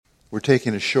We're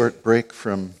taking a short break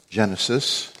from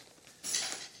Genesis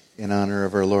in honor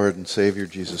of our Lord and Savior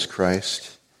Jesus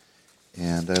Christ.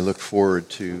 And I look forward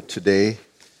to today,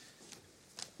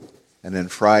 and then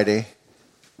Friday,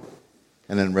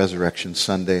 and then Resurrection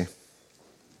Sunday.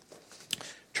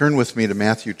 Turn with me to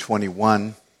Matthew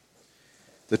 21,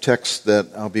 the text that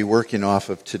I'll be working off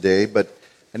of today. But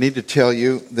I need to tell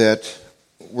you that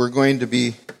we're going to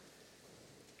be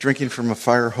drinking from a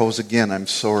fire hose again. I'm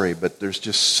sorry, but there's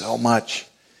just so much.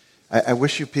 I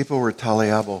wish you people were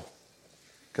Taliabo,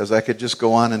 because I could just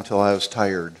go on until I was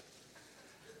tired.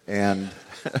 And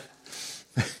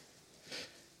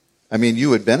I mean, you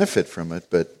would benefit from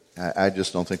it, but I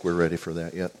just don't think we're ready for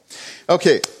that yet.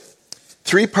 Okay,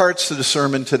 3 parts to the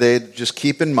sermon today. Just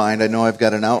keep in mind, I know I've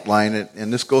got an outline,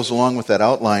 and this goes along with that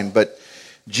outline, but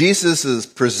Jesus'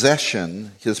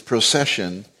 procession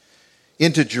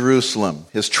into Jerusalem,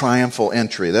 his triumphal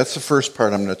entry. That's the first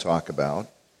part I'm going to talk about.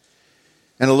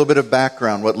 And a little bit of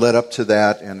background, what led up to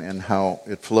that and how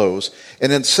it flows.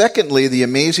 And then secondly, the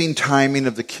amazing timing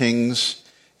of the king's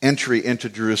entry into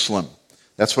Jerusalem.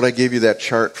 That's what I gave you that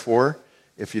chart for.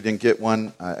 If you didn't get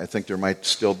one, I think there might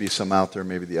still be some out there.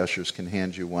 Maybe the ushers can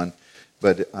hand you one.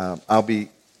 But I'll be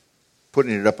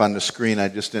putting it up on the screen. I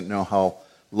just didn't know how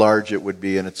large it would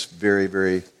be, and it's very,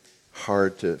 very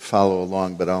hard to follow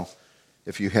along. But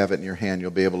if you have it in your hand,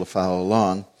 you'll be able to follow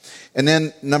along. And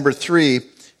then number 3,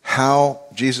 how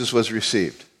Jesus was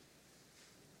received.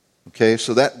 Okay,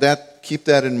 so that keep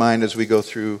that in mind as we go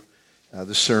through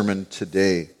the sermon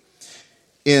today.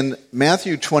 In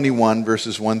Matthew 21,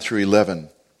 verses 1 through 11,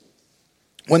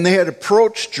 when they had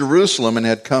approached Jerusalem and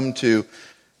had come to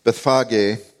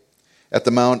Bethphage at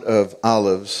the Mount of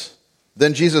Olives,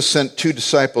 then Jesus sent 2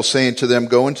 disciples, saying to them,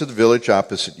 "Go into the village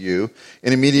opposite you,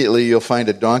 and immediately you'll find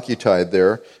a donkey tied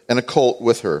there and a colt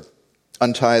with her.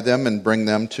 Untie them and bring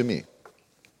them to me.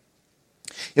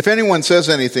 If anyone says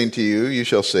anything to you, you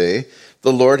shall say,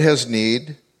 'The Lord has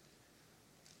need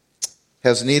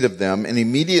of them,' and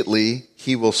immediately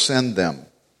he will send them."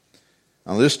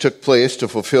 Now this took place to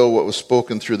fulfill what was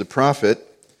spoken through the prophet,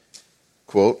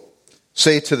 quote,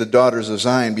 "Say to the daughters of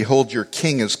Zion, behold, your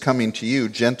king is coming to you,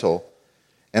 gentle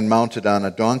and mounted on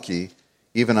a donkey,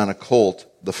 even on a colt,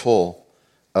 the foal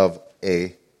of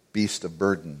a beast of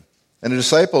burden." And the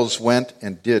disciples went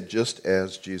and did just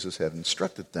as Jesus had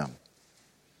instructed them,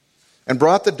 and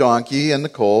brought the donkey and the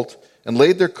colt, and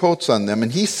laid their coats on them,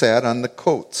 and he sat on the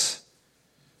coats.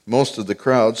 Most of the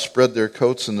crowd spread their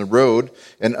coats in the road,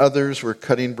 and others were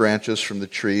cutting branches from the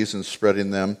trees and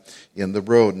spreading them in the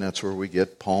road. And that's where we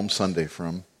get Palm Sunday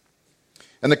from.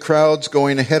 And the crowds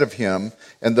going ahead of him,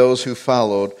 and those who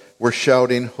followed, were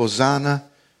shouting, "Hosanna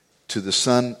to the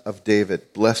Son of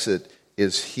David. Blessed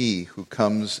is he who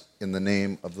comes in the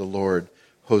name of the Lord.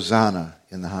 Hosanna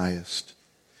in the highest."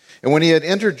 And when he had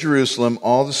entered Jerusalem,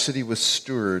 all the city was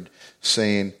stirred,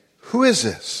 saying, "Who is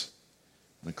this?"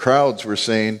 And the crowds were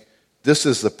saying, "This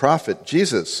is the prophet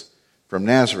Jesus from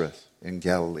Nazareth in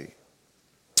Galilee."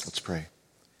 Let's pray.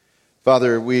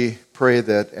 Father, we pray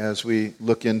that as we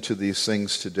look into these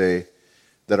things today,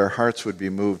 that our hearts would be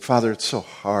moved. Father, it's so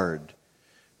hard.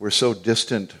 We're so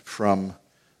distant from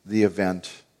the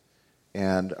event,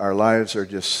 and our lives are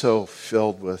just so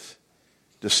filled with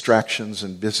distractions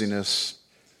and busyness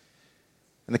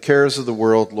and the cares of the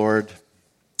world, Lord.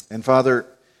 And Father,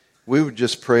 we would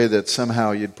just pray that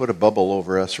somehow you'd put a bubble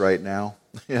over us right now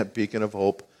at Beacon of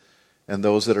Hope and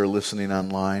those that are listening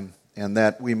online, and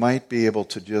that we might be able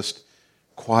to just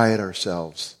quiet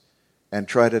ourselves and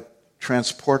try to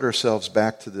transport ourselves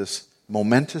back to this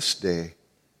momentous day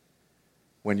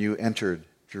when you entered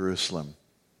Jerusalem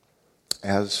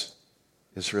as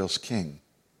Israel's king.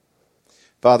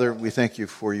 Father, we thank you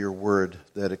for your word,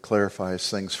 that it clarifies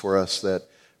things for us that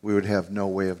we would have no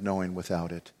way of knowing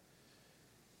without it.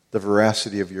 The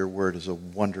veracity of your word is a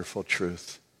wonderful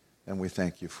truth, and we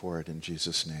thank you for it in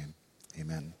Jesus' name.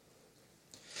 Amen.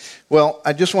 Well,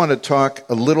 I just want to talk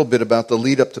a little bit about the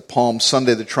lead up to Palm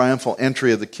Sunday. The triumphal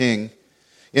entry of the king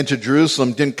into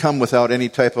Jerusalem didn't come without any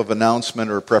type of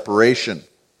announcement or preparation.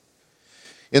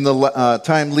 In the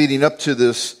time leading up to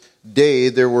this day,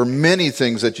 there were many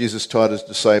things that Jesus taught his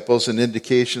disciples and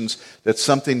indications that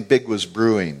something big was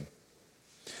brewing.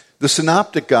 The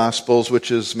Synoptic Gospels, which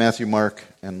is Matthew, Mark,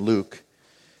 and Luke,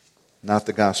 not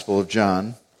the Gospel of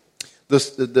John,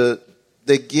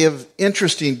 they give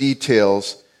interesting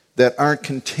details that aren't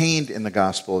contained in the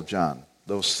Gospel of John,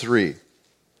 those 3.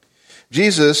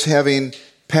 Jesus, having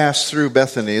passed through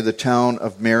Bethany, the town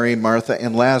of Mary, Martha,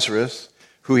 and Lazarus,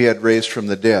 who he had raised from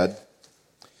the dead,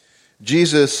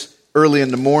 Jesus, early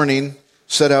in the morning,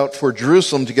 set out for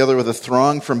Jerusalem together with a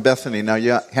throng from Bethany. Now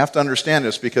you have to understand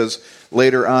this because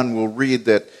later on we'll read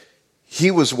that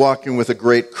he was walking with a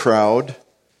great crowd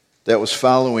that was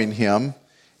following him,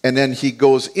 and then he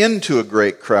goes into a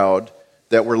great crowd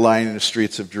that were lining the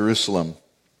streets of Jerusalem.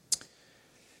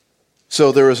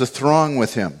 So there was a throng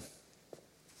with him.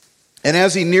 And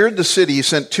as he neared the city, he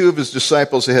sent two of his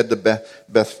disciples ahead to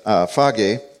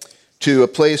Bethphage, to a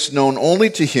place known only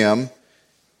to him,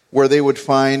 where they would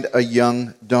find a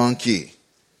young donkey.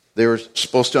 They were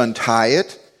supposed to untie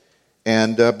it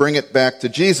and bring it back to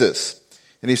Jesus.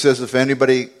 And he says, if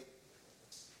anybody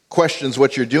questions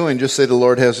what you're doing, just say the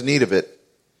Lord has need of it.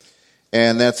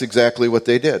 And that's exactly what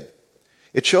they did.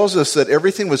 It shows us that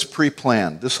everything was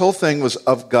pre-planned. This whole thing was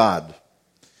of God.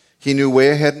 He knew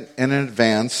way ahead and in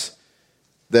advance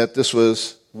that this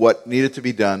was what needed to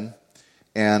be done.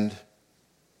 And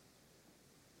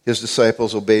his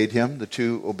disciples obeyed him. The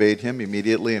two obeyed him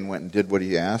immediately and went and did what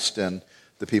he asked. And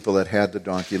the people that had the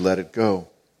donkey let it go.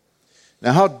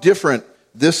 Now, how different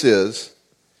this is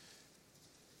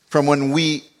from when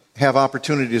we have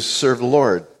opportunities to serve the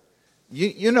Lord.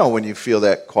 You know when you feel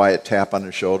that quiet tap on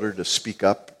the shoulder to speak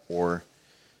up or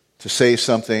to say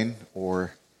something,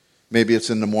 or maybe it's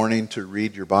in the morning to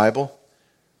read your Bible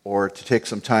or to take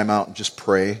some time out and just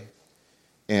pray.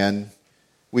 And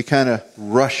we kind of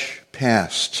rush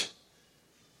past.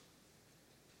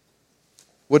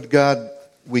 Would God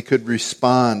we could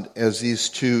respond as these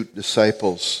two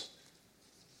disciples.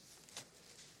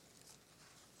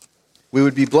 We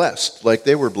would be blessed like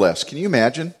they were blessed. Can you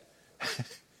imagine?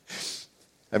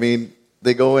 I mean,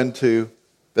 they go into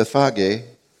Bethphage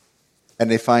and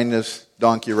they find this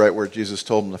donkey right where Jesus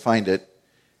told them to find it.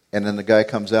 And then the guy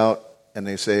comes out and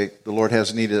they say, the Lord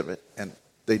has need of it. And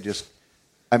they just,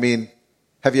 have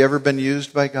you ever been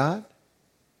used by God?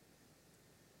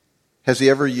 Has he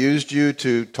ever used you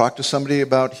to talk to somebody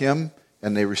about him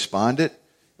and they responded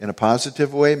in a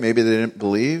positive way? Maybe they didn't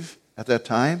believe at that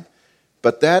time.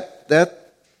 But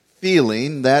that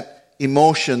feeling, that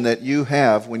emotion that you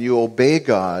have when you obey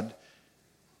God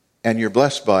and you're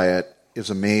blessed by it is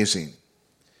amazing.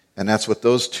 And that's what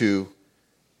those two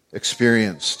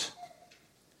experienced.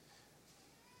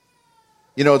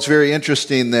 You know, it's very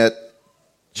interesting that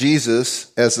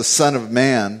Jesus, as the Son of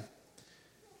Man,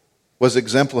 was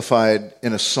exemplified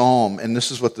in a psalm. And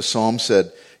this is what the psalm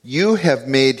said. You have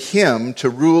made him to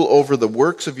rule over the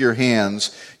works of your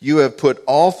hands. You have put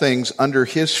all things under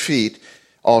his feet,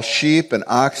 all sheep and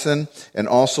oxen, and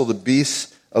also the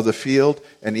beasts of the field,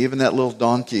 and even that little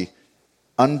donkey,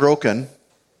 unbroken,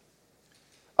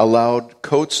 allowed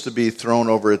coats to be thrown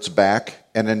over its back,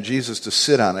 and then Jesus to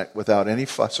sit on it without any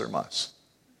fuss or muss.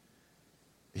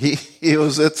 He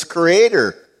was its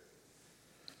creator.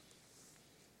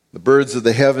 The birds of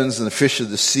the heavens and the fish of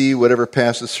the sea, whatever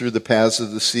passes through the paths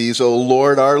of the seas. O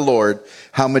Lord, our Lord,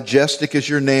 how majestic is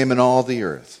your name in all the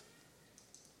earth.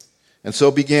 And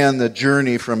so began the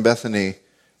journey from Bethany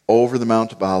over the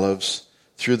Mount of Olives,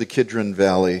 through the Kidron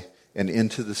Valley, and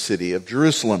into the city of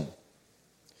Jerusalem.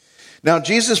 Now,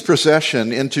 Jesus'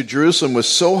 procession into Jerusalem was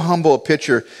so humble a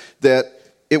picture that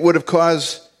it would have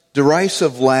caused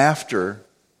derisive laughter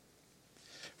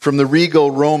from the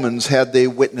regal Romans had they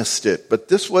witnessed it. But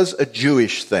this was a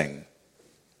Jewish thing.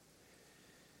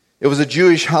 It was a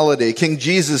Jewish holiday. King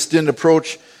Jesus didn't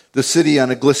approach the city on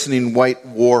a glistening white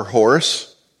war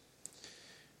horse,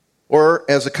 or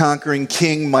as a conquering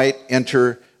king might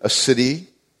enter a city.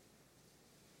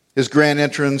 His grand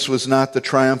entrance was not the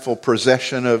triumphal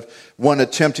procession of one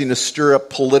attempting to stir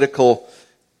up political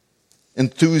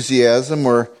enthusiasm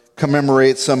or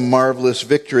commemorate some marvelous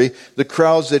victory. The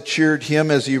crowds that cheered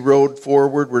him as he rode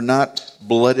forward were not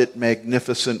blooded,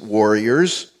 magnificent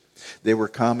warriors. They were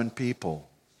common people,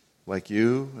 like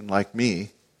you and like me.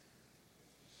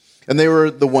 And they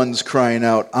were the ones crying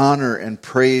out honor and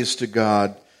praise to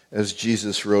God as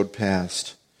Jesus rode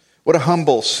past. What a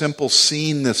humble, simple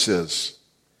scene this is.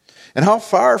 And how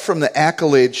far from the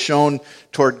accolades shown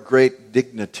toward great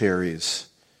dignitaries.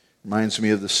 Reminds me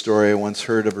of the story I once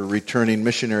heard of a returning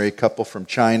missionary couple from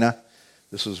China.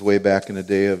 This was way back in the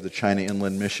day of the China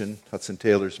Inland Mission, Hudson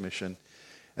Taylor's mission.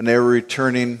 And they were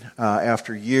returning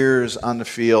after years on the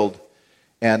field,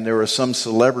 and there was some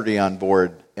celebrity on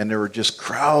board, and there were just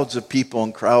crowds of people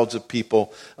and crowds of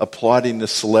people applauding the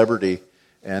celebrity.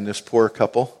 And this poor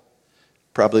couple,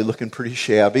 probably looking pretty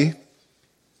shabby,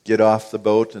 get off the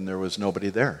boat, and there was nobody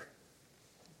there.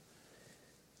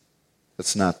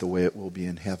 That's not the way it will be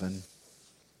in heaven.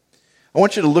 I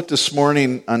want you to look this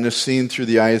morning on this scene through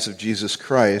the eyes of Jesus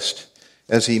Christ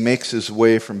as he makes his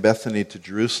way from Bethany to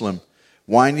Jerusalem,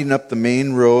 winding up the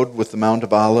main road with the Mount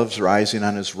of Olives rising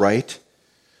on his right,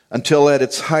 until at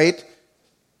its height,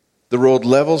 the road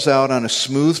levels out on a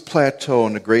smooth plateau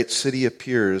and the great city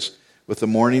appears with the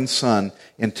morning sun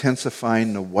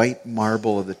intensifying the white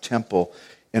marble of the temple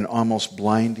in almost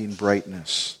blinding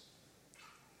brightness.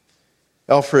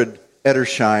 Alfred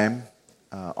Edersheim,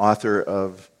 author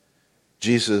of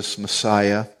Jesus,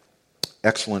 Messiah,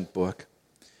 excellent book,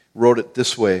 wrote it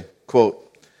this way,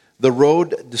 quote, "The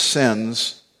road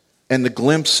descends and the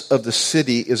glimpse of the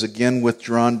city is again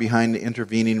withdrawn behind the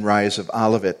intervening rise of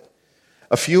Olivet.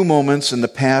 A few moments and the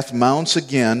path mounts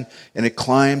again and it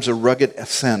climbs a rugged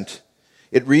ascent.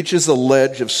 It reaches a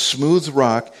ledge of smooth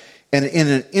rock and in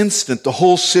an instant the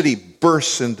whole city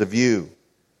bursts into view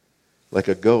like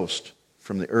a ghost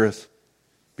from the earth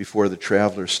before the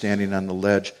travelers standing on the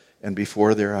ledge and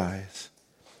before their eyes.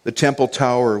 The temple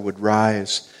tower would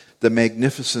rise, the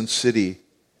magnificent city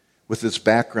with its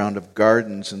background of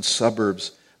gardens and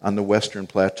suburbs on the western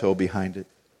plateau behind it.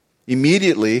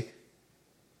 Immediately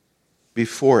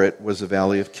before it was the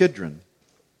valley of Kidron,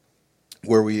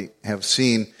 where we have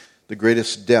seen the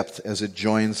greatest depth as it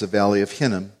joins the valley of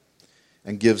Hinnom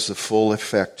and gives the full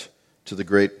effect to the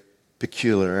great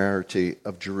peculiarity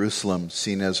of Jerusalem,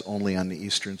 seen as only on the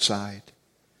eastern side.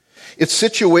 Its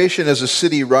situation as a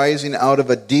city rising out of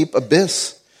a deep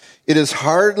abyss, it is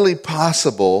hardly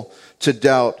possible to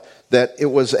doubt that it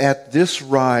was at this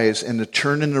rise and the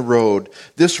turn in the road,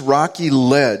 this rocky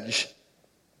ledge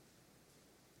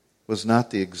was not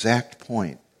the exact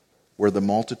point where the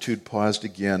multitude paused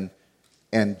again,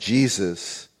 and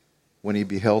Jesus, when he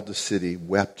beheld the city,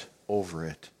 wept over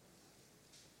it.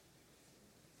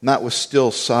 Not with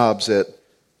still sobs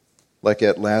like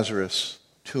at Lazarus'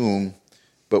 tomb,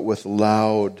 but with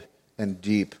loud and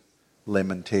deep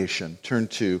lamentation. Turn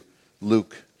to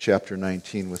Luke chapter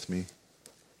 19 with me.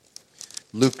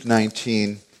 Luke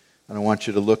 19, and I want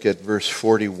you to look at verse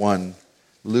 41.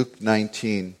 Luke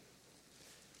 19,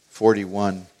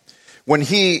 41. When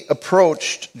he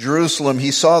approached Jerusalem,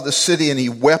 he saw the city and he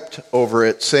wept over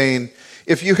it, saying,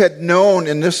 "If you had known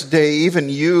in this day, even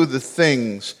you, the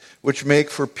things which make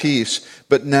for peace,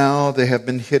 but now they have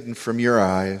been hidden from your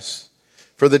eyes.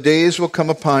 For the days will come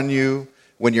upon you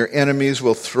when your enemies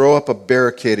will throw up a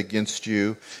barricade against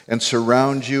you and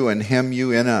surround you and hem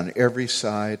you in on every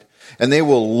side, and they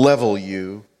will level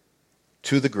you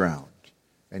to the ground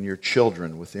and your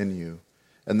children within you,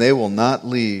 and they will not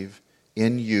leave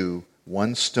in you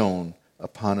one stone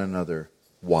upon another."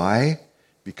 Why?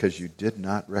 Because you did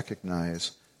not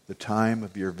recognize the time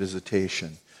of your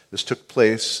visitation. This took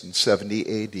place in 70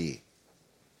 A.D.,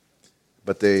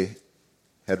 but they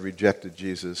had rejected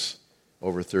Jesus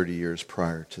over 30 years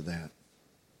prior to that.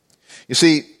 You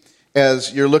see,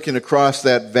 as you're looking across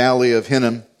that valley of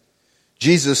Hinnom,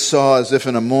 Jesus saw as if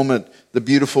in a moment the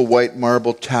beautiful white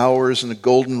marble towers and the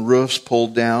golden roofs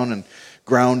pulled down and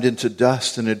ground into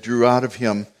dust, and it drew out of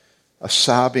him a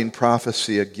sobbing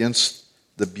prophecy against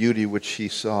the beauty which he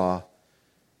saw.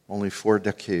 Only 4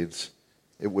 decades,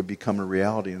 it would become a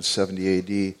reality in 70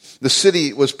 A.D. The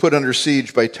city was put under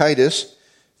siege by Titus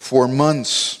for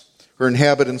months. Her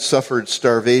inhabitants suffered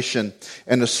starvation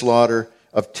and the slaughter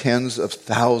of tens of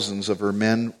thousands of her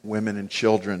men, women, and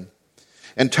children.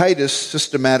 And Titus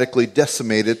systematically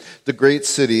decimated the great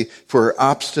city for her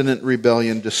obstinate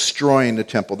rebellion, destroying the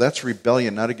temple. That's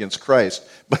rebellion not against Christ,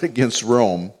 but against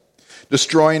Rome.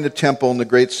 Destroying the temple and the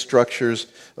great structures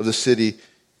of the city,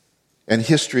 and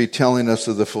history telling us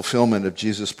of the fulfillment of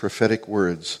Jesus' prophetic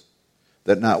words,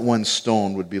 that not one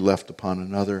stone would be left upon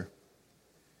another.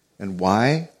 And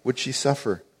why would she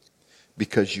suffer?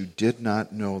 Because you did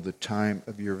not know the time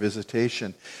of your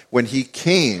visitation. When he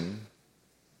came,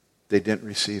 they didn't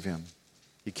receive him.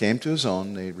 He came to his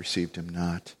own, they received him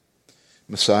not.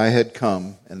 Messiah had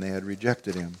come, and they had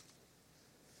rejected him.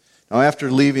 Now,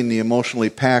 after leaving the emotionally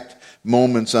packed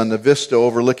moments on the vista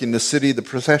overlooking the city, the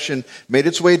procession made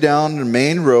its way down the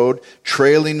main road,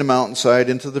 trailing the mountainside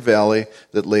into the valley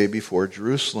that lay before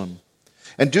Jerusalem.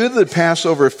 And due to the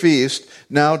Passover feast,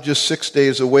 now just 6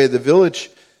 days away,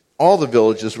 all the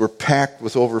villages were packed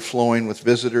with overflowing with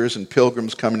visitors and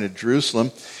pilgrims coming to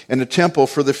Jerusalem and the temple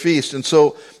for the feast. And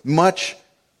so much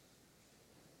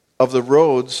of the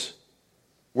roads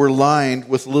were lined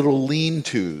with little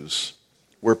lean-tos,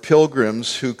 where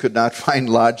pilgrims who could not find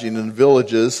lodging in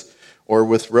villages or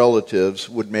with relatives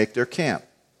would make their camp.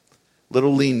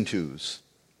 Little lean-tos.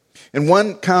 And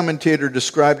one commentator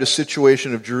described the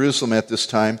situation of Jerusalem at this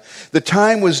time. The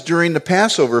time was during the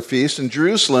Passover feast in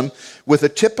Jerusalem, with a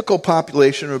typical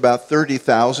population of about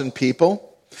 30,000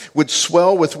 people, would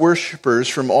swell with worshipers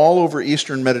from all over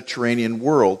Eastern Mediterranean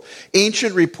world.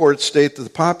 Ancient reports state that the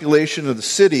population of the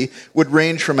city would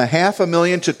range from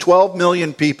 500,000 to 12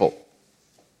 million people.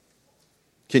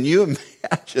 Can you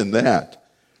imagine that?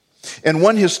 And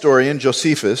one historian,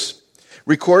 Josephus,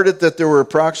 recorded that there were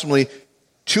approximately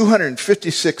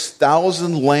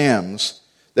 256,000 lambs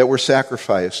that were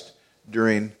sacrificed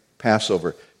during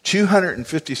Passover.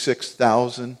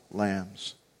 256,000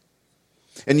 lambs.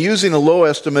 And using a low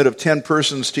estimate of 10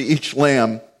 persons to each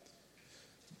lamb,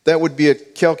 that would be a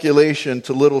calculation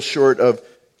to little short of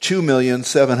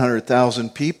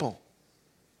 2,700,000 people.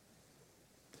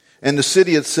 And the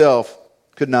city itself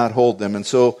could not hold them. And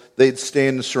so they'd stay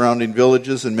in the surrounding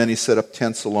villages, and many set up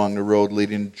tents along the road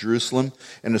leading to Jerusalem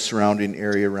and the surrounding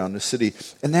area around the city.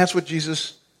 And that's what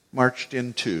Jesus marched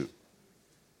into,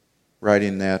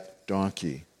 riding that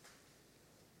donkey.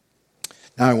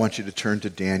 Now I want you to turn to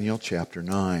Daniel chapter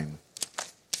 9.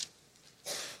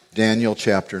 Daniel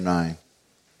chapter 9.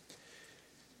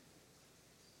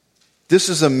 This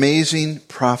is amazing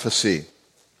prophecy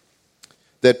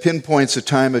that pinpoints the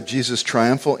time of Jesus'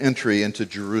 triumphal entry into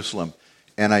Jerusalem.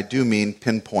 And I do mean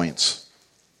pinpoints.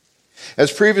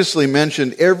 As previously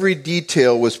mentioned, every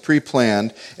detail was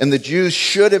pre-planned, and the Jews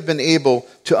should have been able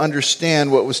to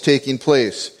understand what was taking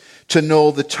place, to know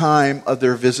the time of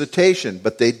their visitation,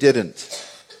 but they didn't.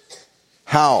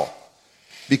 How?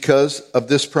 Because of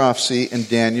this prophecy in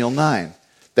Daniel 9.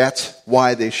 That's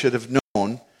why they should have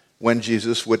known when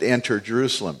Jesus would enter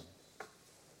Jerusalem.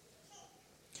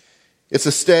 It's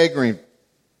a staggering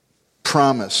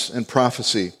promise and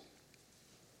prophecy.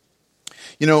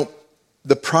 You know,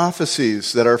 the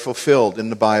prophecies that are fulfilled in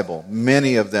the Bible,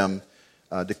 many of them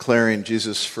declaring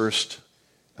Jesus' first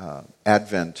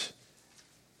advent,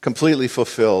 completely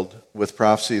fulfilled with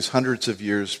prophecies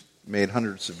made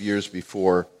hundreds of years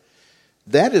before.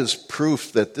 That is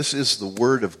proof that this is the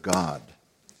Word of God.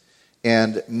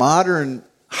 And modern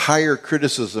higher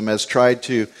criticism has tried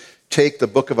to take the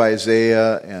book of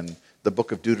Isaiah and the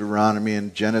book of Deuteronomy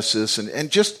and Genesis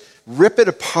and just rip it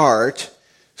apart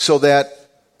so that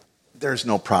there's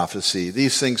no prophecy.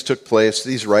 These things took place,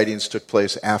 these writings took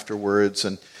place afterwards,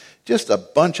 and just a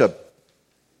bunch of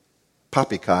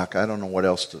poppycock. I don't know what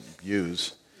else to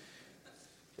use.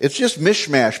 It's just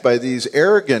mishmash by these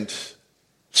arrogant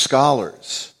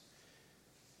scholars,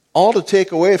 all to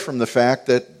take away from the fact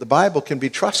that the Bible can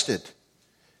be trusted.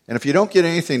 And if you don't get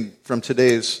anything from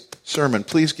today's sermon,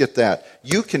 please get that.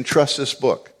 You can trust this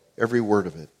book, every word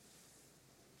of it.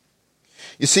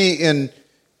 You see, in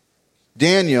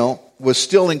Daniel was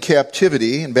still in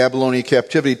captivity, in Babylonian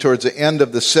captivity, towards the end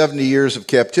of the 70 years of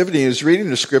captivity. He was reading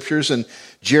the scriptures in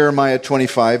Jeremiah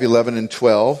 25, 11, and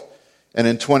 12, and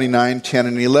in 29, 10,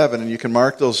 and 11. And you can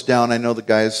mark those down. I know the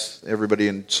guys, everybody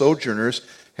in Sojourners,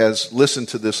 has listened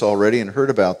to this already and heard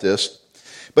about this.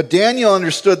 But Daniel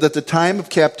understood that the time of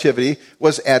captivity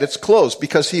was at its close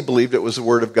because he believed it was the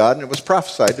word of God and it was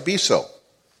prophesied to be so.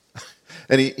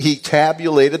 And he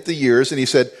tabulated the years and he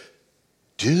said,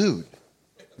 dude,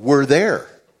 we're there.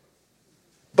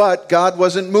 But God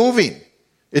wasn't moving.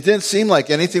 It didn't seem like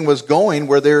anything was going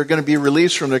where they were going to be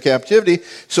released from their captivity.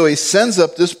 So he sends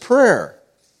up this prayer.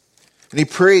 And he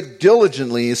prayed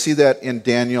diligently. You see that in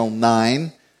Daniel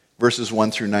 9, verses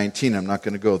 1 through 19. I'm not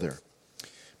going to go there.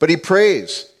 But he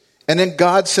prays. And then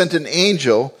God sent an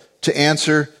angel to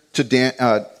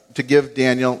give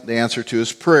Daniel the answer to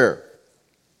his prayer.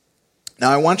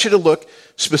 Now I want you to look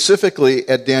specifically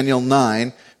at Daniel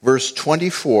 9, verse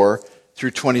 24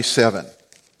 through 27.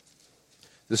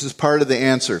 This is part of the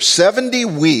answer. 70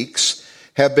 weeks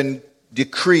have been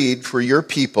decreed for your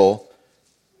people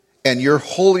and your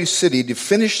holy city to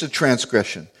finish the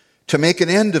transgression, to make an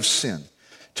end of sin,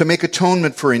 to make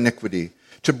atonement for iniquity,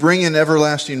 to bring in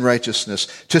everlasting righteousness,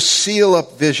 to seal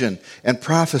up vision and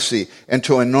prophecy, and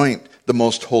to anoint the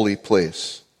most holy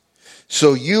place.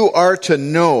 So you are to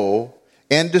know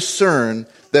and discern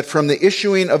that from the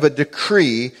issuing of a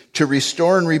decree to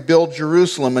restore and rebuild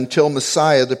Jerusalem until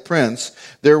Messiah the Prince,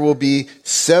 there will be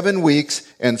 7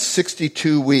 weeks and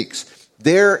 62 weeks.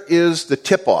 There is the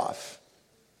tip-off.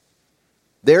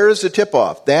 There is the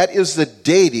tip-off. That is the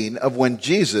dating of when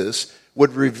Jesus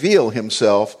would reveal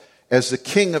himself as the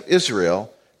King of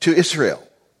Israel to Israel.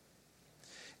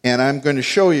 And I'm going to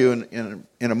show you in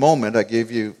a moment.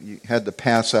 You had to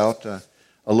pass out a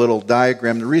little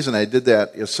diagram. The reason I did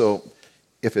that is so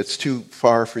if it's too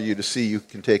far for you to see, you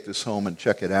can take this home and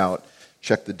check it out.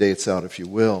 Check the dates out if you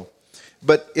will.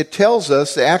 But it tells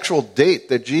us the actual date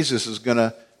that Jesus is going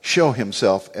to show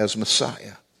himself as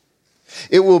Messiah.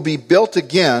 It will be built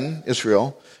again,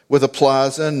 Israel, with a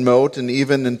plaza and moat, and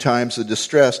even in times of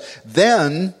distress.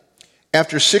 Then,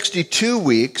 after 62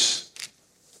 weeks,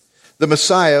 the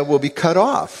Messiah will be cut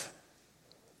off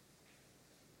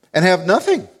and have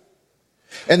nothing.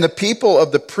 And the people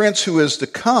of the prince who is to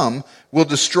come will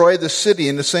destroy the city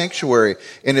and the sanctuary,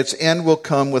 and its end will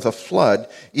come with a flood,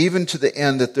 even to the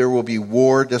end that there will be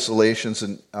war, desolations,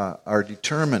 and are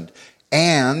determined.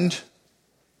 And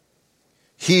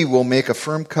he will make a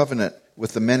firm covenant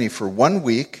with the many for 1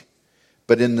 week,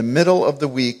 but in the middle of the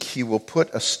week he will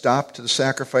put a stop to the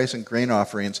sacrifice and grain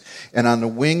offerings, and on the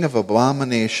wing of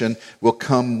abomination will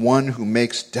come one who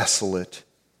makes desolate,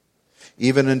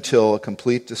 even until a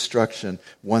complete destruction,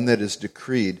 one that is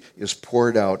decreed, is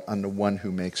poured out on the one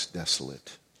who makes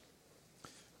desolate.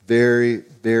 Very,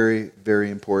 very,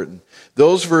 very important.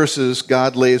 Those verses,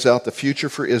 God lays out the future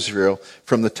for Israel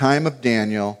from the time of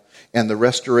Daniel and the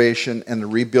restoration and the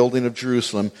rebuilding of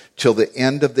Jerusalem till the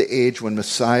end of the age when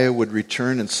Messiah would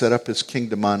return and set up his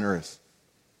kingdom on earth.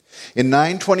 In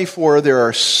 924, there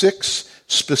are 6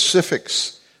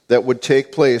 specifics that would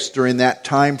take place during that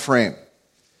time frame.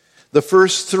 The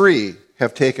first 3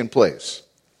 have taken place.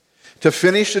 To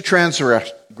finish the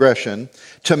transgression,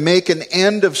 to make an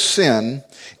end of sin,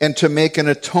 and to make an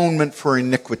atonement for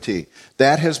iniquity.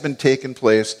 That has been taken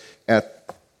place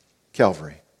at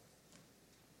Calvary.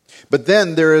 But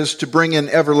then there is to bring in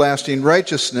everlasting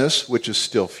righteousness, which is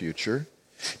still future,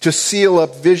 to seal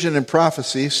up vision and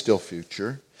prophecy, still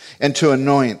future, and to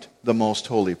anoint the most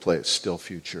holy place, still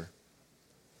future.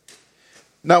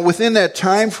 Now, within that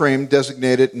time frame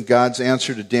designated in God's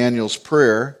answer to Daniel's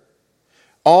prayer,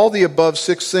 all the above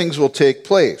 6 things will take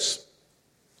place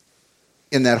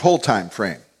in that whole time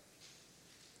frame.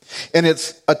 And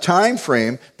it's a time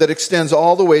frame that extends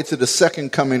all the way to the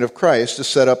second coming of Christ to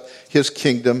set up his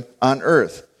kingdom on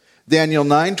earth. Daniel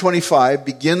 9:25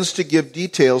 begins to give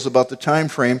details about the time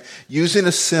frame using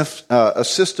a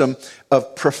system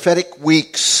of prophetic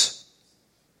weeks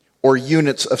or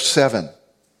units of 7.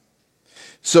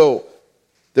 So,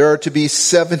 there are to be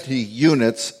 70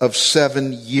 units of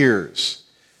 7 years.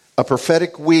 A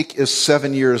prophetic week is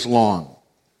 7 years long.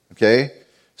 Okay?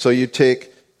 So you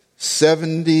take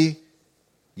 70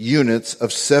 units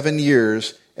of 7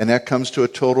 years, and that comes to a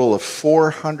total of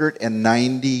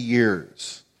 490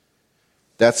 years.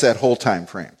 That's that whole time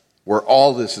frame where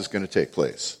all this is going to take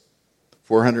place.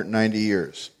 490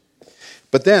 years.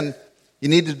 But then, you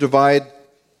need to divide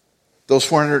those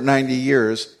 490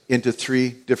 years into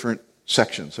 3 different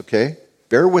sections, okay?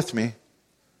 Bear with me.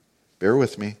 Bear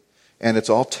with me. And it's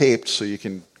all taped so you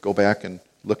can go back and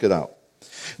look it out.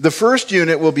 The first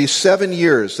unit will be 7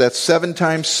 years. That's 7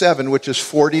 times 7, which is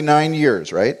 49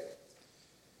 years, right?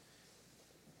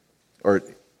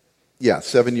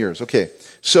 7 years. Okay.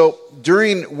 So,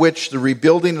 during which the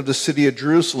rebuilding of the city of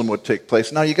Jerusalem would take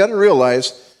place. Now, you got to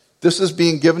realize this is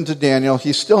being given to Daniel.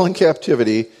 He's still in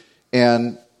captivity,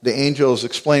 and the angel is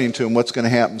explaining to him what's going to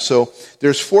happen. So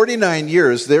there's 49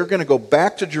 years. They're going to go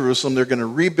back to Jerusalem. They're going to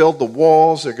rebuild the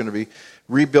walls. They're going to be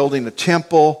rebuilding the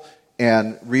temple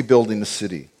and rebuilding the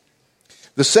city.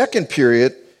 The second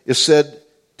period is said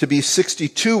to be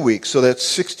 62 weeks. So that's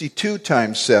 62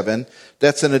 times 7.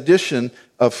 That's an addition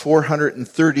of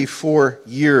 434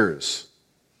 years.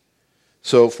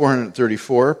 So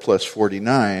 434 plus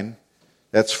 49,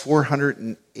 that's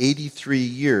 483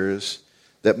 years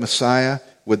that Messiah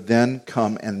would then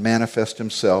come and manifest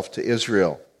himself to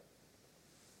Israel.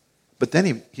 But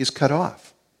then he's cut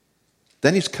off.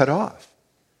 Then he's cut off.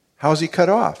 How is he cut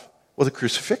off? Well, the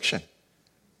crucifixion.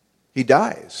 He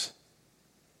dies.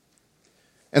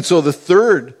 And so the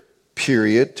third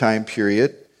time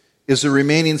period, is the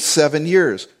remaining 7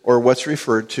 years, or what's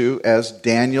referred to as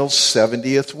Daniel's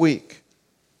 70th week.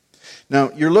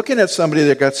 Now, you're looking at somebody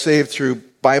that got saved through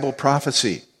Bible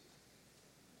prophecy.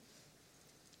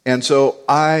 And so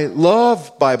I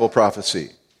love Bible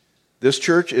prophecy. This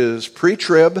church is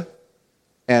pre-trib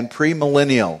and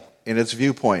premillennial in its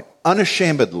viewpoint,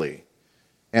 unashamedly.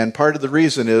 And part of the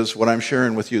reason is what I'm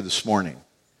sharing with you this morning.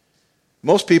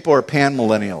 Most people are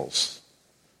panmillennials.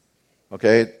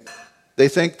 Okay? They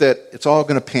think that it's all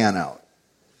going to pan out.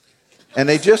 And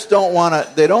they just don't want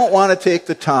to take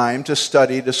the time to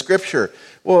study the scripture.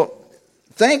 Well,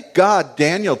 thank God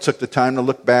Daniel took the time to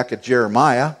look back at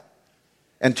Jeremiah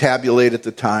and tabulated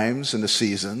the times and the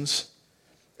seasons.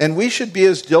 And we should be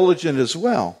as diligent as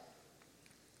well.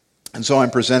 And so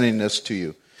I'm presenting this to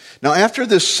you. Now, after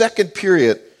this second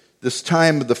period, this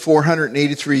time of the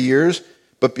 483 years,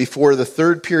 but before the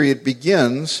third period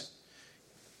begins,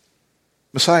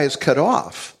 Messiah is cut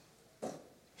off.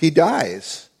 He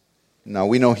dies. Now,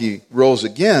 we know he rose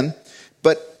again,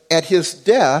 but at his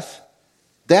death,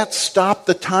 that stopped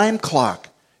the time clock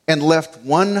and left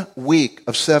 1 week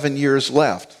of 7 years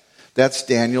left. That's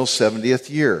Daniel's 70th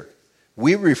year.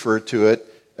 We refer to it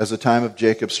as the time of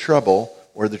Jacob's trouble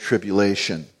or the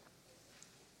tribulation.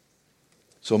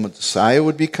 So Messiah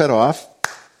would be cut off.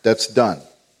 That's done.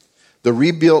 The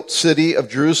rebuilt city of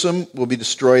Jerusalem will be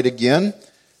destroyed again.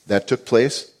 That took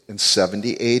place in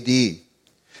 70 AD.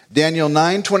 Daniel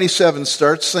 9:27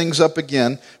 starts things up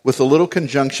again with a little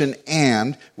conjunction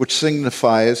 "and," which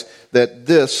signifies that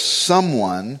this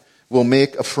someone will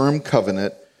make a firm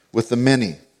covenant with the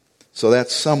many. So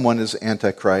that someone is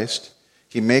Antichrist.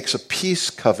 He makes a peace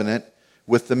covenant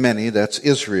with the many, that's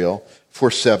Israel,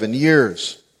 for 7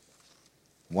 years.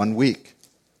 1 week.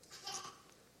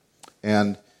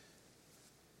 And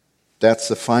that's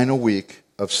the final week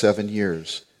of 7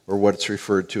 years, or what's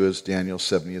referred to as Daniel's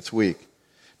 70th week.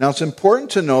 Now it's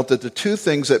important to note that the two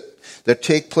things that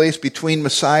take place between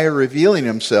Messiah revealing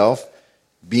himself,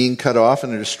 being cut off,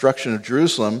 and the destruction of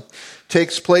Jerusalem,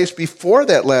 takes place before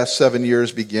that last 7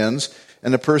 years begins,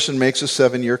 and the person makes a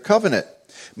 7-year covenant.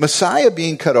 Messiah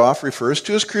being cut off refers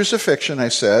to his crucifixion, I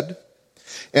said,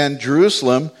 and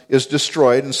Jerusalem is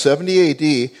destroyed in 70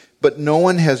 AD, but no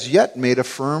one has yet made a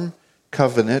firm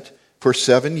covenant for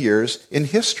 7 years in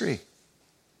history.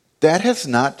 That has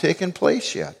not taken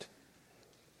place yet.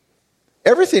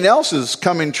 Everything else is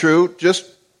coming true just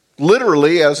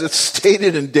literally as it's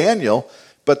stated in Daniel,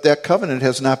 but that covenant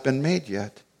has not been made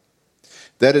yet.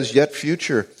 That is yet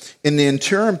future. In the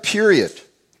interim period,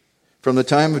 from the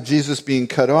time of Jesus being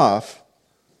cut off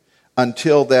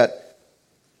until that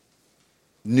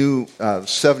new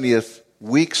 70th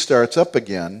week starts up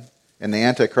again, and the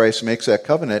Antichrist makes that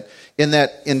covenant, in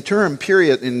that interim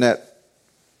period, in that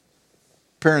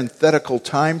parenthetical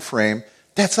time frame,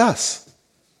 that's us.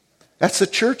 That's the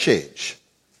church age.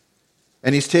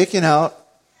 And he's taken out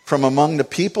from among the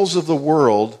peoples of the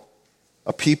world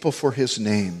a people for his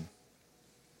name.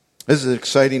 This is an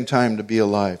exciting time to be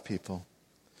alive, people.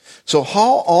 So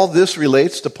how all this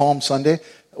relates to Palm Sunday,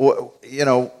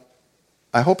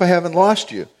 I hope I haven't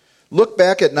lost you. Look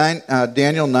back at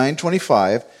Daniel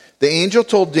 9:25. The angel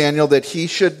told Daniel that he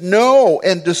should know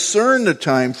and discern the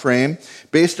time frame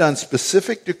based on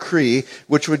specific decree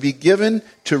which would be given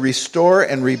to restore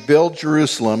and rebuild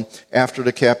Jerusalem after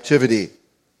the captivity.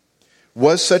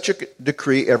 Was such a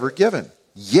decree ever given?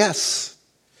 Yes.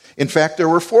 In fact, there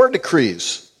were 4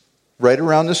 decrees right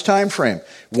around this time frame.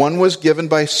 One was given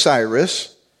by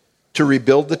Cyrus to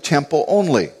rebuild the temple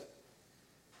only.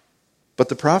 But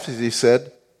the prophecy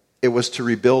said it was to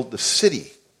rebuild the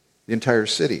city, the entire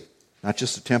city, not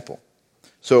just the temple.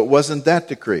 So it wasn't that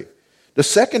decree. The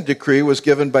second decree was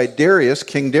given by Darius,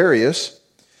 King Darius,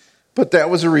 but that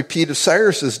was a repeat of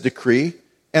Cyrus's decree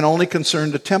and only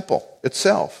concerned the temple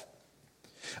itself.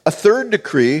 A third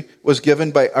decree was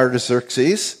given by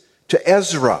Artaxerxes to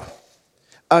Ezra.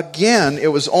 Again,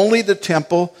 it was only the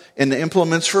temple and the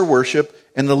implements for worship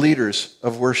and the leaders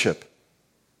of worship.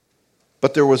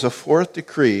 But there was a fourth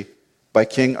decree by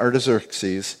King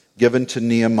Artaxerxes given to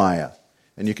Nehemiah.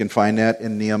 And you can find that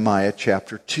in Nehemiah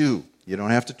chapter 2. You don't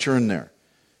have to turn there.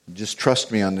 Just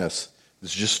trust me on this.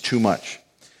 It's just too much.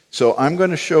 So I'm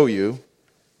going to show you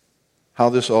how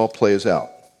this all plays out.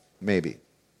 Maybe.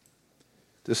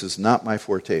 This is not my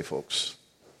forte, folks.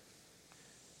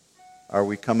 Are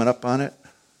we coming up on it?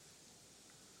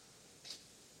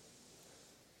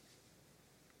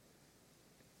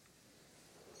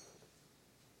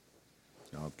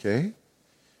 Okay.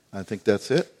 I think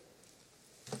that's it.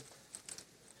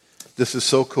 This is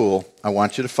so cool. I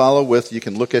want you to follow with. You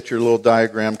can look at your little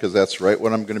diagram because that's right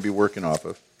what I'm going to be working off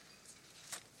of.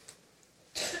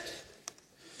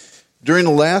 During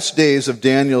the last days of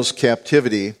Daniel's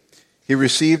captivity, he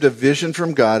received a vision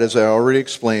from God, as I already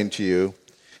explained to you.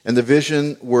 And the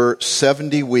vision were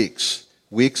 70 weeks,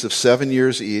 weeks of 7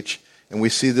 years each. And we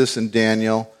see this in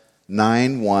Daniel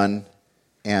 9:1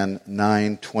 and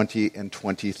 9:20 and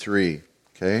 23.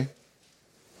 Okay?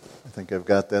 I think I've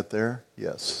got that there.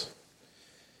 Yes.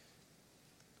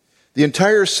 The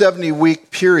entire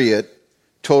 70-week period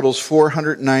totals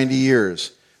 490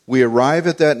 years. We arrive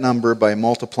at that number by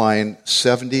multiplying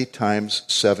 70 times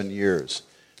 7 years.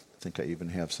 I think I even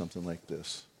have something like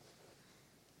this.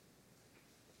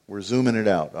 We're zooming it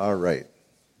out. All right.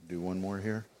 Do one more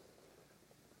here.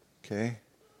 Okay.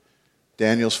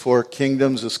 Daniel's 4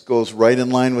 kingdoms. This goes right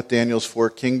in line with Daniel's 4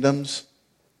 kingdoms.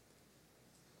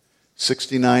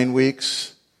 69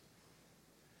 weeks.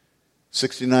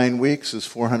 69 weeks is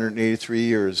 483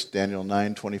 years. Daniel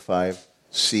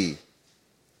 9:25c.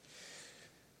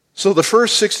 So the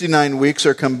first 69 weeks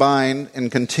are combined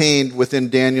and contained within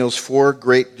Daniel's 4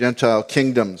 great Gentile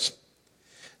kingdoms.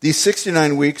 These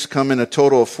 69 weeks come in a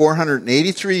total of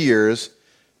 483 years.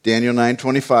 Daniel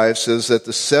 9:25 says that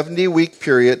the 70-week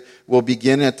period will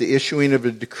begin at the issuing of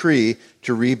a decree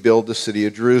to rebuild the city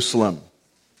of Jerusalem.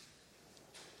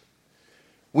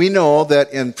 we know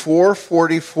that in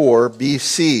 444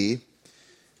 BC,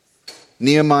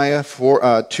 Nehemiah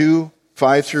 2,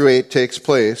 5 through 8 takes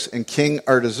place, and King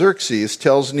Artaxerxes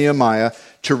tells Nehemiah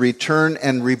to return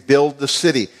and rebuild the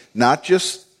city. Not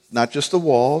just the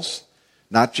walls,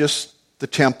 not just the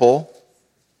temple,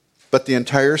 but the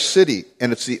entire city.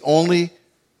 And it's the only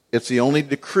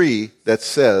decree that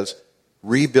says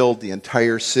rebuild the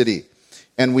entire city.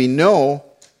 And we know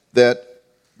that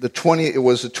it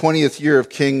was the 20th year of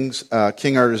King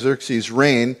Artaxerxes'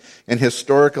 reign, and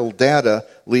historical data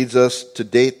leads us to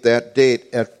date that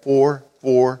date at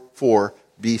 444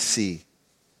 BC.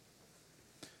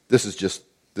 This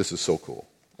is so cool.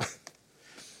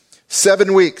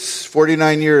 7 weeks,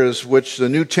 49 years, which the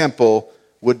new temple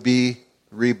would be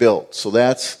rebuilt. So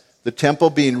that's the temple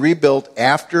being rebuilt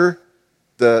after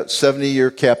the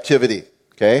 70-year captivity.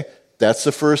 Okay? That's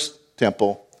the first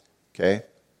temple. Okay?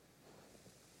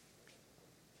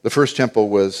 The first temple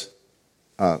was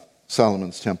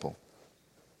Solomon's temple.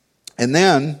 And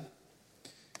then,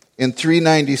 in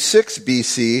 396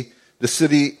 BC, the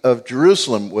city of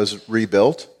Jerusalem was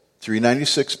rebuilt.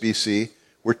 396 BC.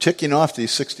 We're ticking off these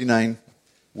 69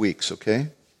 weeks, okay?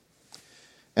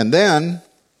 And then,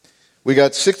 we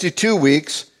got 62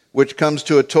 weeks, which comes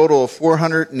to a total of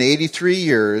 483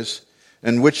 years,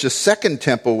 in which the second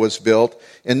temple was built.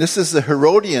 And this is the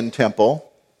Herodian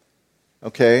temple,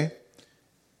 okay?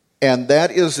 And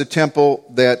that is the temple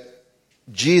that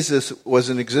Jesus was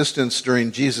in existence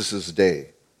during Jesus' day.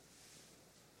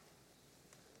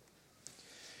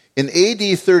 In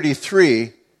AD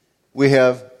 33, we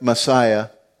have Messiah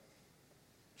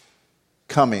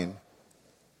coming.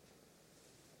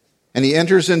 And he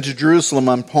enters into Jerusalem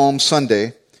on Palm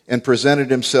Sunday and presented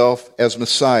himself as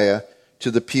Messiah to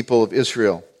the people of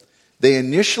Israel. They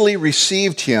initially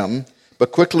received him,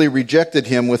 but quickly rejected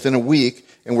him within a week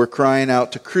and were crying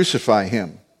out to crucify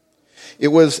him. It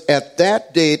was at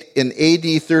that date in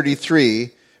AD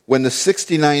 33 when the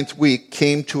 69th week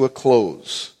came to a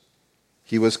close.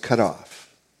 He was cut off.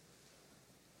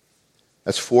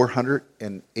 That's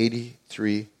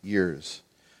 483 years.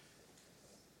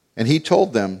 And he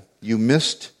told them, "You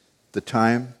missed the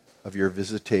time of your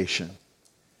visitation."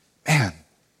 Man,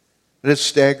 it is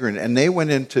staggering. And they went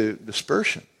into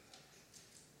dispersion.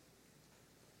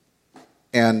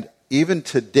 And even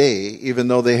today, even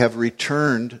though they have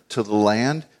returned to the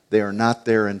land, they are not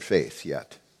there in faith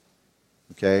yet.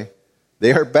 Okay?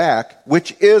 They are back,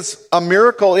 which is a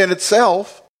miracle in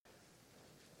itself.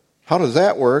 How does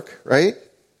that work, right?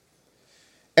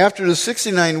 After the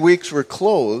 69 weeks were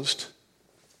closed,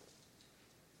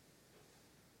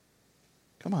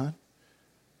 come on,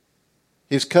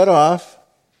 he's cut off,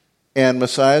 and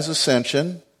Messiah's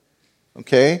ascension,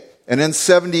 okay? And then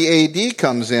 70 AD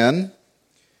comes in,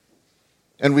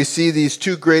 and we see these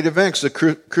two great events, the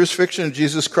crucifixion of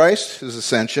Jesus Christ, his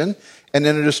ascension, and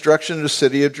then the destruction of the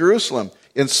city of Jerusalem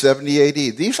in 70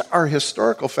 AD. These are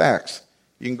historical facts.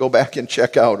 You can go back and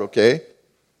check out, okay?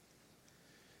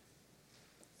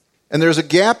 And there's a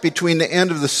gap between the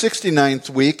end of the 69th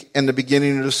week and the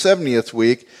beginning of the 70th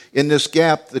week. In this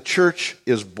gap, the church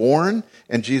is born,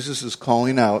 and Jesus is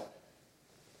calling out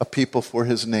a people for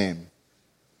his name.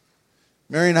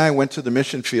 Mary and I went to the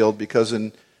mission field because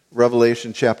in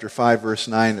Revelation chapter 5, verse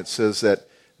 9, it says that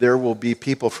there will be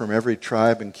people from every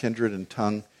tribe and kindred and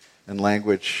tongue and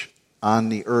language on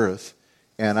the earth.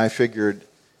 And I figured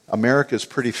America's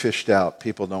pretty fished out.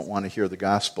 People don't want to hear the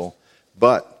gospel.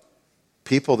 But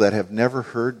people that have never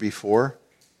heard before,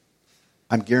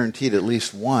 I'm guaranteed at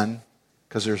least one,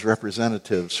 because there's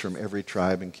representatives from every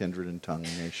tribe and kindred and tongue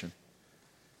and nation.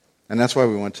 And that's why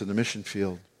we went to the mission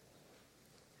field.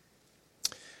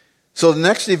 So the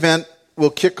next event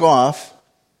will kick off,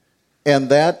 and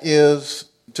that is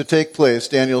to take place,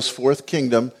 Daniel's fourth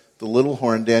kingdom, the little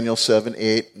horn, Daniel 7,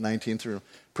 8, 19 through.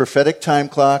 Prophetic time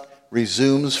clock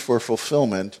resumes for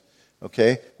fulfillment,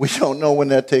 okay? We don't know when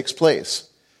that takes place.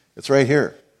 It's right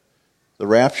here. The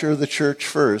rapture of the church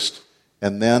first,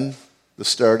 and then the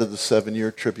start of the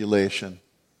 7-year tribulation.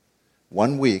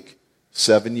 1 week,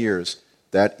 7 years.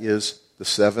 That is the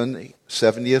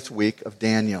 70th week of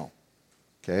Daniel.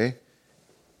 Okay?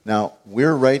 Now,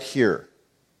 we're right here.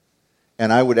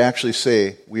 And I would actually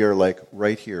say we are like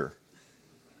right here.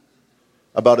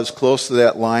 About as close to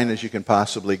that line as you can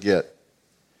possibly get.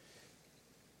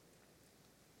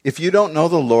 If you don't know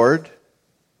the Lord,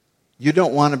 you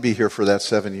don't want to be here for that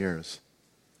 7 years.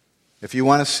 If you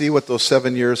want to see what those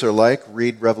 7 years are like,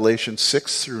 read Revelation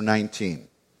 6 through 19.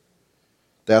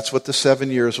 That's what the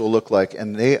 7 years will look like,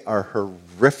 and they are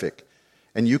horrific.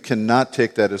 And you cannot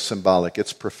take that as symbolic.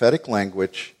 It's prophetic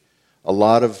language, a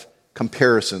lot of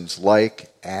comparisons,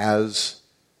 like, as,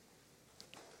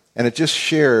 And it just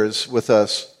shares with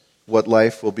us what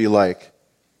life will be like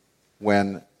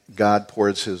when God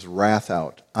pours his wrath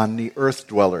out on the earth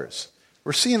dwellers.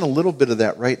 We're seeing a little bit of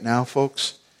that right now,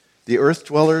 folks. The earth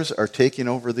dwellers are taking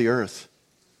over the earth.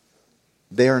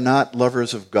 They are not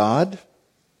lovers of God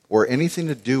or anything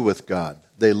to do with God.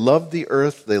 They love the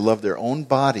earth. They love their own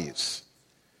bodies.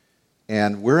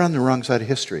 And we're on the wrong side of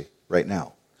history right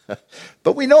now.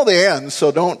 But we know the end,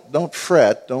 so don't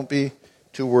fret. Don't be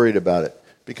too worried about it.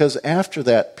 Because after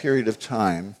that period of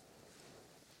time,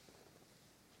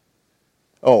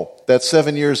 that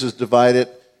 7 years is divided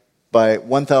by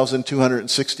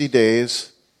 1,260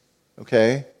 days,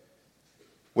 okay,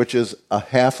 which is a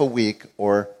half a week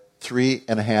or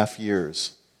 3.5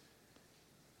 years.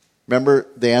 Remember,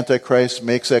 the Antichrist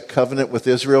makes that covenant with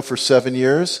Israel for 7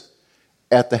 years.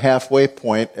 At the halfway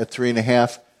point, at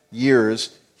 3.5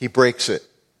 years, he breaks it.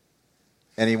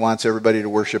 And he wants everybody to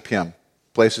worship him.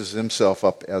 Places himself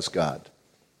up as God.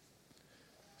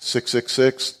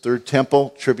 666, third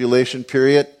temple, tribulation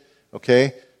period.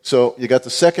 Okay, so you got the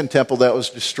second temple that was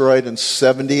destroyed in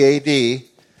 70 AD.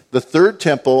 The third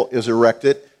temple is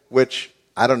erected, which,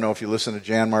 I don't know if you listen to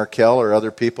Jan Markell or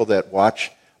other people that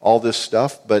watch all this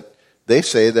stuff, but they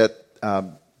say that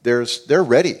they're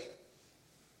ready.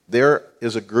 There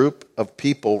is a group of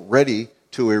people ready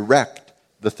to erect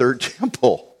the third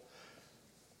temple.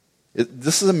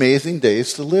 This is amazing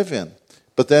days to live in.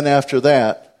 But then after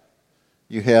that,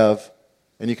 you have,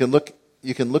 and you can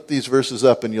look these verses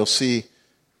up and you'll see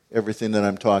everything that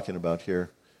I'm talking about here.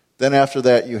 Then after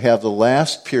that, you have the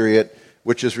last period,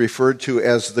 which is referred to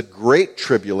as the Great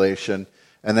Tribulation,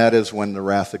 and that is when the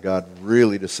wrath of God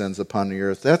really descends upon the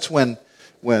earth. That's when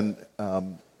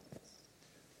the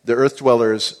earth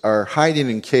dwellers are hiding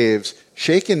in caves,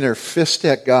 shaking their fist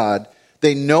at God.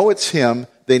 They know it's him.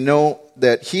 They know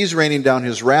that he's raining down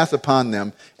his wrath upon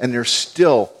them, and they're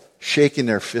still shaking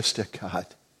their fist at God.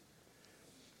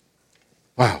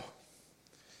 Wow.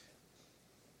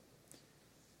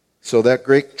 So that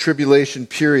great tribulation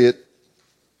period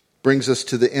brings us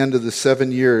to the end of the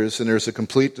 7 years, and there's a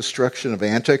complete destruction of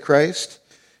Antichrist,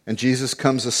 and Jesus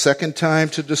comes a second time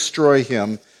to destroy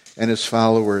him and his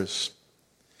followers.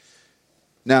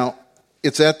 Now,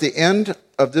 it's at the end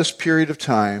of this period of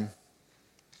time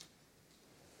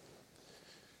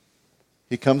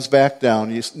he comes back down.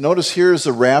 You notice here is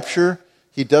the rapture.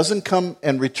 He doesn't come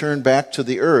and return back to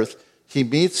the earth. He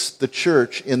meets the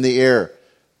church in the air.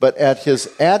 But at his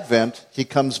advent, he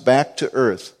comes back to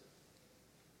earth.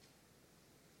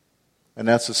 And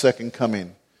that's the second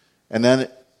coming. And then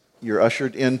you're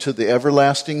ushered into the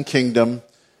everlasting kingdom,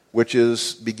 which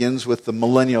begins with the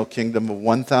millennial kingdom of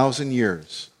 1,000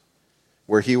 years,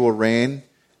 where he will reign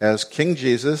as King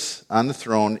Jesus on the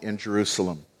throne in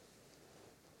Jerusalem.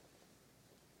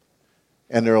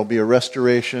 And there will be a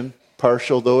restoration,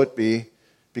 partial though it be,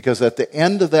 because at the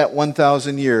end of that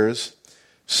 1,000 years,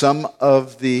 some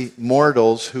of the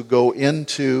mortals who go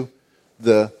into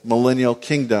the millennial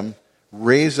kingdom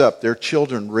raise up, their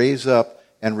children raise up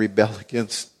and rebel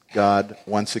against God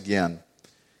once again.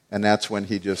 And that's when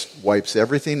he just wipes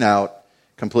everything out,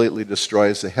 completely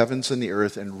destroys the heavens and the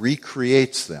earth, and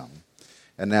recreates them.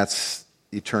 And that's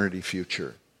eternity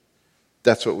future.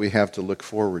 That's what we have to look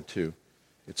forward to.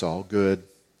 It's all good.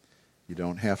 You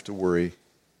don't have to worry.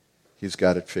 He's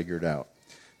got it figured out.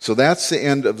 So that's the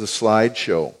end of the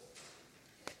slideshow.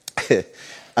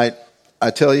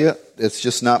 I tell you, it's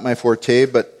just not my forte,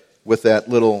 but with that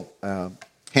little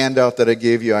handout that I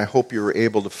gave you, I hope you were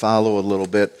able to follow a little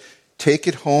bit. Take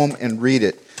it home and read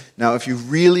it. Now, if you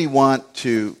really want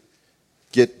to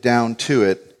get down to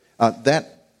it,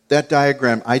 that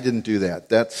diagram, I didn't do that.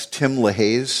 That's Tim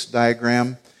LaHaye's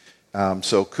diagram.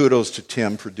 So kudos to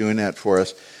Tim for doing that for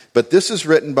us. But this is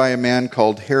written by a man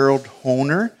called Harold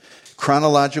Hoehner,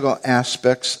 Chronological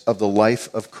Aspects of the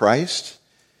Life of Christ.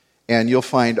 And you'll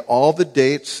find all the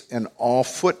dates and all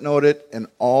footnoted and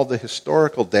all the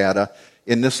historical data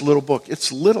in this little book.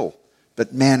 It's little,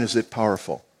 but man, is it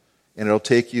powerful. And it'll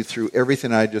take you through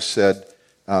everything I just said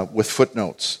with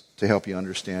footnotes to help you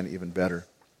understand even better.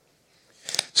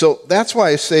 So that's why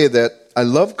I say that I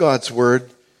love God's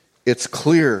Word. It's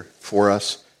clear for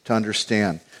us to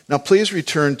understand. Now please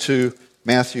return to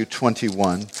Matthew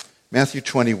 21. Matthew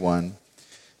 21.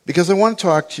 Because I want to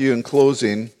talk to you in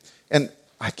closing, and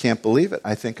I can't believe it.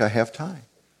 I think I have time.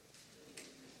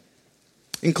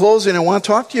 In closing, I want to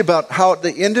talk to you about how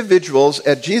the individuals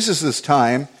at Jesus'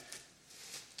 time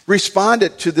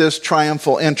responded to this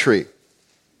triumphal entry.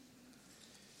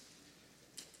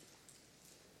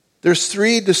 There's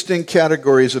three distinct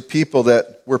categories of people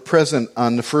that were present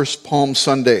on the first Palm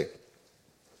Sunday.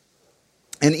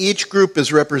 And each group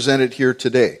is represented here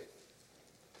today.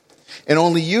 And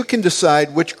only you can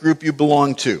decide which group you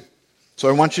belong to. So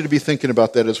I want you to be thinking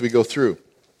about that as we go through.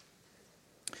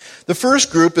 The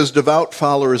first group is devout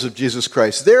followers of Jesus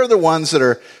Christ. They're the ones that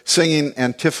are singing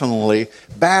antiphonally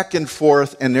back and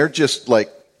forth, and they're just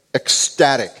like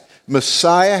ecstatic.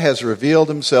 Messiah has revealed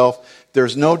himself.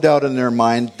 There's no doubt in their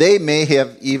mind. They may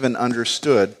have even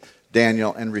understood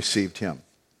Daniel and received him.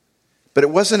 But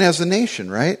it wasn't as a nation,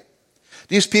 right?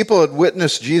 These people had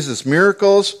witnessed Jesus'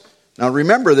 miracles. Now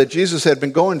remember that Jesus had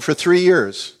been going for 3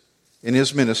 years in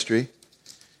his ministry.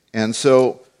 And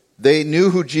so they knew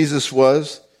who Jesus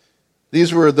was.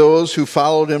 These were those who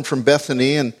followed him from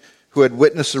Bethany and who had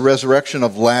witnessed the resurrection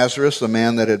of Lazarus, a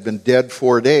man that had been dead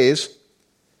 4 days.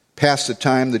 Past the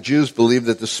time, the Jews believed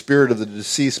that the spirit of the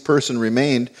deceased person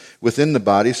remained within the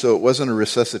body, so it wasn't a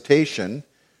resuscitation.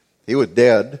 He was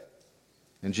dead,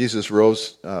 and Jesus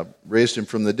raised him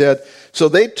from the dead. So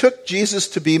they took Jesus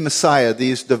to be Messiah,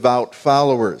 these devout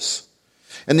followers.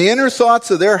 And the inner thoughts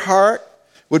of their heart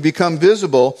would become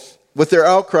visible with their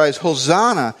outcries,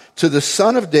 Hosanna to the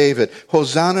Son of David.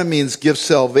 Hosanna means give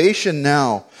salvation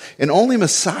now. And only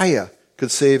Messiah could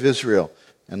save Israel.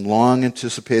 And long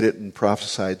anticipated and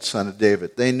prophesied Son of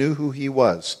David. They knew who he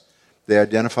was. They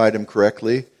identified him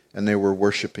correctly, and they were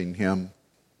worshiping him.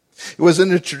 It was in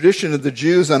the tradition of the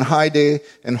Jews on high day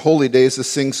and holy days to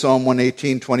sing Psalm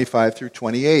 118, 25 through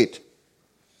 28.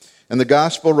 And the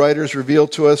gospel writers reveal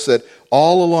to us that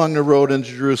all along the road into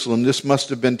Jerusalem, this must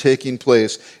have been taking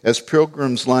place as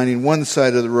pilgrims lining one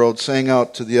side of the road sang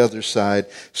out to the other side,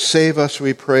 "Save us,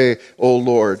 we pray, O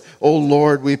Lord. O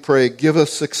Lord, we pray, give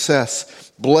us success.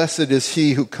 Blessed is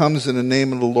he who comes in the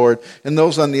name of the Lord." And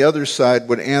those on the other side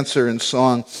would answer in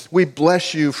song, "We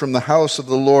bless you from the house of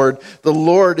the Lord. The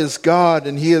Lord is God,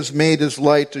 and he has made his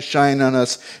light to shine on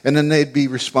us." And then they'd be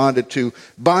responded to,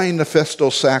 "Bind the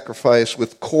festal sacrifice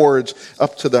with cords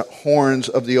up to the horns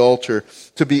of the altar,"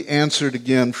 to be answered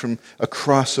again from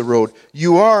across the road,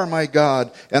 "You are my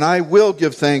God, and I will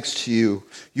give thanks to you.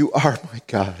 You are my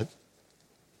God."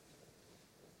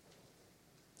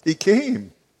 He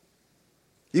came.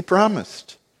 He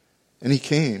promised, and he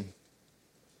came.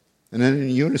 And then in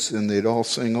unison, they'd all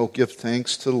sing, "Oh, give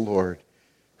thanks to the Lord,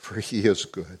 for he is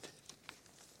good.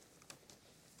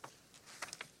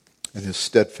 And his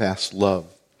steadfast love,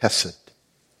 hesed,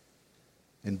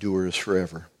 endures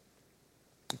forever."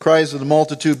 The cries of the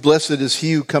multitude, "Blessed is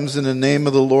he who comes in the name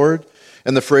of the Lord,"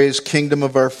 and the phrase, "Kingdom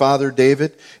of our father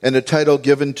David," and the title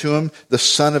given to him, the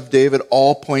Son of David,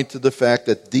 all point to the fact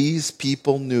that these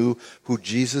people knew who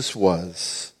Jesus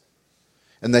was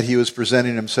and that he was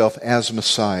presenting himself as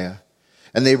Messiah.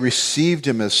 And they received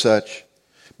him as such,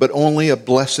 but only a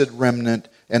blessed remnant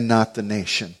and not the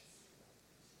nation.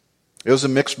 It was a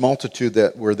mixed multitude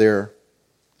that were there.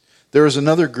 There was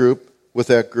another group with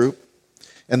that group,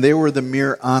 and they were the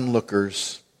mere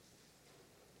onlookers.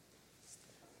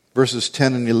 Verses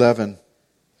 10 and 11.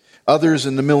 Others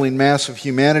in the milling mass of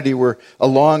humanity were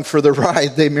along for the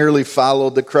ride. They merely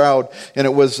followed the crowd, and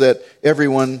it was that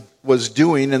everyone was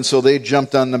doing, and so they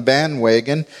jumped on the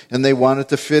bandwagon, and they wanted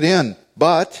to fit in.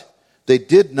 But they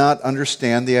did not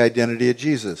understand the identity of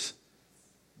Jesus.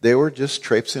 They were just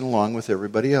traipsing along with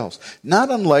everybody else.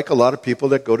 Not unlike a lot of people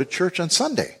that go to church on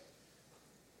Sunday.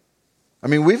 I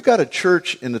mean, we've got a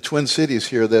church in the Twin Cities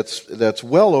here that's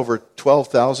well over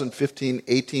 12,000, 15,000,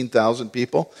 18,000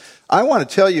 people. I want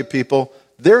to tell you people,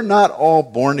 they're not all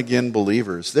born-again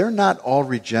believers. They're not all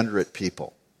regenerate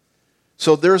people.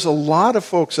 So there's a lot of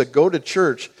folks that go to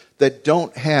church that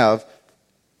don't have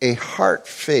a heart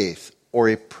faith or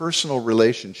a personal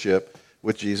relationship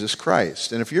with Jesus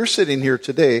Christ. And if you're sitting here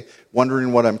today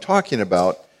wondering what I'm talking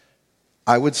about,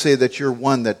 I would say that you're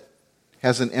one that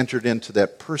hasn't entered into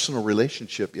that personal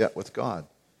relationship yet with God.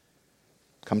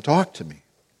 Come talk to me.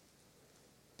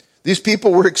 These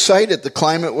people were excited. The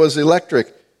climate was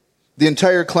electric. The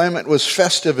entire climate was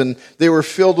festive, and they were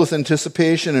filled with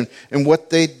anticipation and what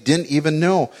they didn't even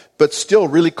know, but still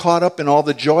really caught up in all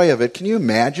the joy of it. Can you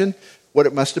imagine what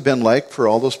it must have been like for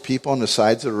all those people on the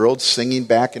sides of the road singing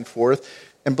back and forth?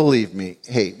 And believe me,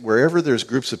 hey, wherever there's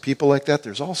groups of people like that,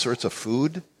 there's all sorts of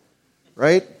food.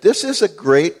 Right? This is a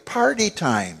great party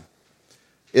time.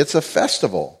 It's a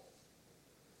festival.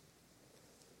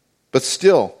 But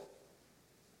still,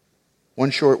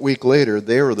 one short week later,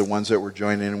 they were the ones that were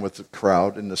joining in with the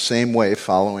crowd in the same way,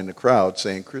 following the crowd,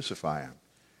 saying, "Crucify him,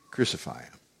 crucify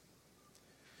him."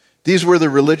 These were the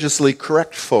religiously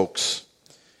correct folks.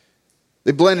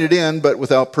 They blended in, but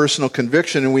without personal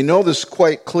conviction, and we know this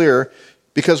quite clear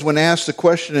because when asked the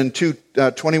question in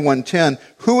 21:10,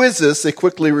 "Who is this?" they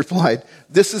quickly replied,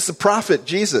 "This is the prophet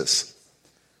Jesus."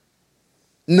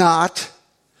 Not.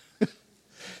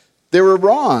 They were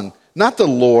wrong. Not the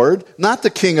Lord, not the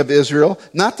King of Israel,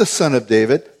 not the Son of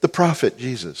David, the prophet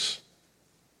Jesus.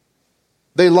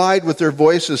 They lied with their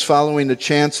voices following the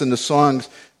chants and the songs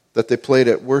that they played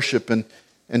at worship. And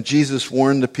Jesus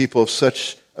warned the people of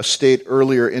such a state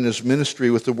earlier in his ministry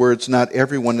with the words, "Not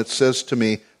everyone that says to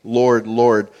me, 'Lord,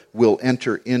 Lord,' will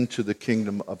enter into the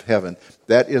kingdom of heaven."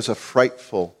 That is a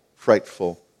frightful,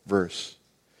 frightful verse.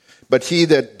 "But he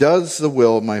that does the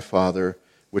will of my Father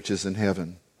which is in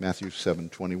heaven." Matthew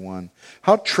 7:21.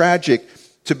 How tragic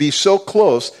to be so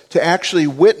close to actually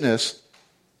witness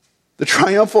the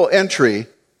triumphal entry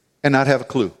and not have a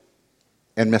clue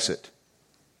and miss it.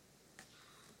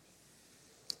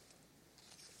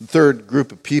 The third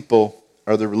group of people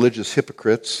are the religious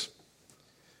hypocrites.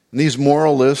 And these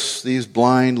moralists, these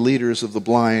blind leaders of the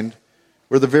blind,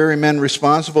 were the very men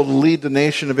responsible to lead the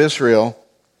nation of Israel.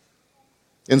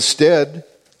 Instead,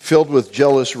 filled with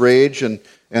jealous rage and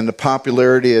the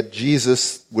popularity of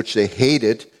Jesus, which they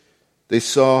hated, they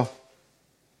saw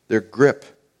their grip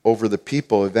over the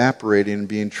people evaporating and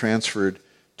being transferred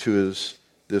to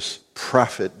this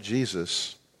prophet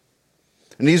Jesus.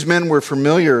 And these men were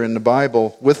familiar in the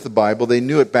Bible, with the Bible. They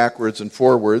knew it backwards and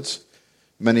forwards.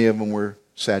 Many of them were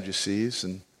Sadducees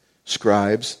and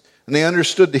scribes. And they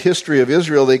understood the history of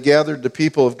Israel. They gathered the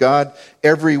people of God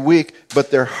every week, but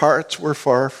their hearts were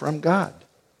far from God.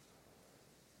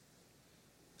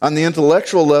 On the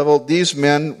intellectual level, these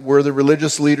men were the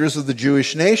religious leaders of the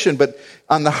Jewish nation, but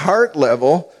on the heart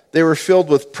level, they were filled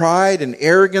with pride and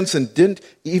arrogance and didn't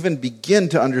even begin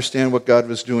to understand what God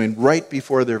was doing right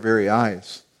before their very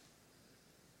eyes.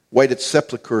 Whited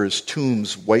sepulchres,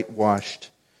 tombs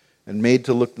whitewashed and made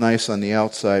to look nice on the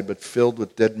outside, but filled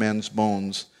with dead men's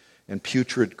bones and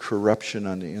putrid corruption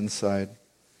on the inside.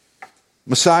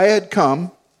 Messiah had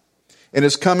come, and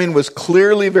his coming was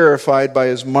clearly verified by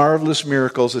his marvelous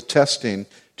miracles attesting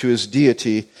to his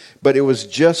deity, but it was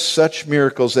just such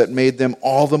miracles that made them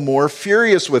all the more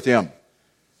furious with him,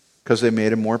 because they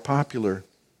made him more popular.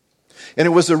 And it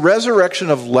was the resurrection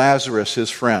of Lazarus, his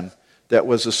friend, that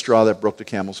was the straw that broke the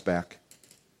camel's back.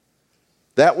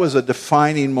 That was a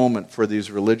defining moment for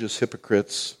these religious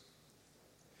hypocrites.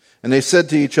 And they said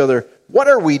to each other, "What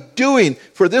are we doing?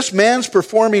 For this man's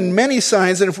performing many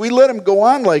signs, and if we let him go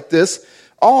on like this,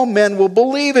 all men will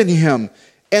believe in him,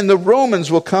 and the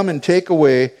Romans will come and take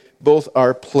away both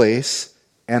our place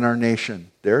and our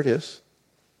nation." There it is.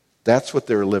 That's what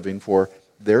they were living for.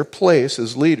 Their place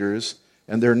as leaders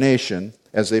and their nation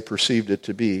as they perceived it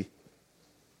to be.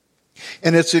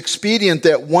 And it's expedient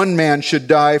that one man should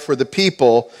die for the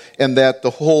people and that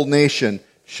the whole nation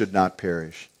should not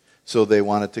perish. So they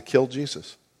wanted to kill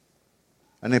Jesus.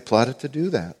 And they plotted to do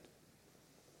that.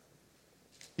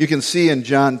 You can see in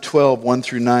John 12, 1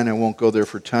 through 9, I won't go there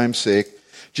for time's sake,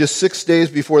 just 6 days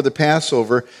before the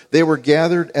Passover, they were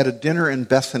gathered at a dinner in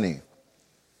Bethany.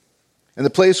 And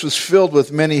the place was filled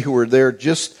with many who were there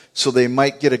just so they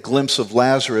might get a glimpse of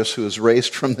Lazarus, who was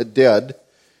raised from the dead.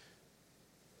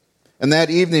 And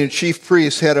that evening, the chief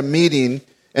priests had a meeting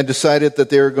and decided that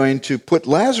they were going to put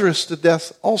Lazarus to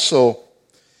death also.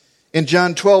 In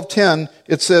John 12:10,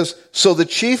 it says, "So the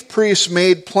chief priests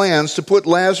made plans to put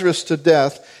Lazarus to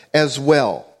death as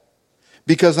well,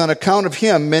 because on account of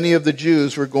him, many of the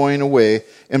Jews were going away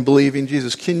and believing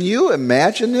Jesus." Can you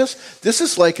imagine this? This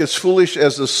is like as foolish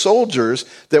as the soldiers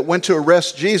that went to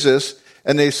arrest Jesus,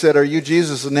 and they said, "Are you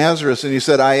Jesus of Nazareth?" And he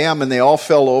said, "I am," and they all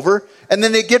fell over. And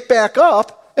then they get back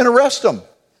up and arrest him.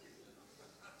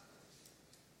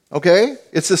 Okay?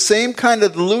 It's the same kind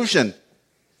of delusion.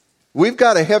 We've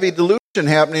got a heavy delusion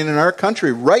happening in our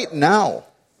country right now.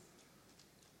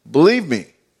 Believe me,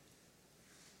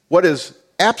 what is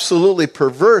absolutely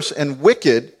perverse and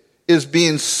wicked is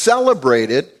being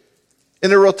celebrated in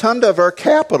the rotunda of our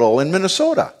capital in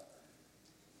Minnesota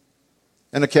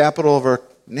and the capital of our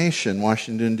nation,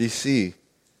 Washington, D.C.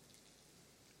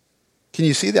 Can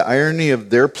you see the irony of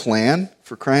their plan,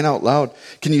 for crying out loud?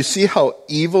 Can you see how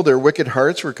evil their wicked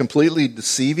hearts were completely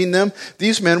deceiving them?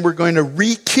 These men were going to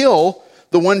re-kill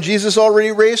the one Jesus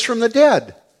already raised from the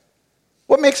dead.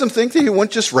 What makes them think that he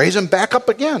wouldn't just raise him back up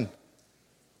again?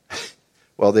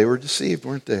 Well, they were deceived,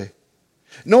 weren't they?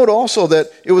 Note also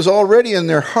that it was already in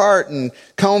their heart and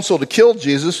counsel to kill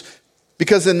Jesus,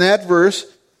 because in that verse,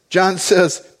 John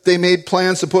says they made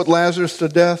plans to put Lazarus to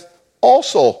death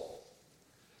also.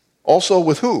 Also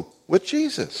with who? With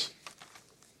Jesus.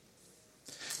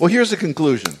 Well, here's the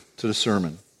conclusion to the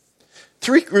sermon.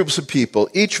 3 groups of people,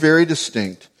 each very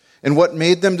distinct, and what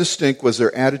made them distinct was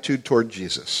their attitude toward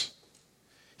Jesus.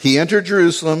 He entered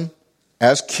Jerusalem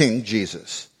as King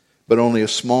Jesus, but only a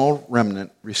small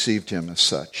remnant received him as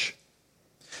such.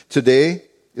 Today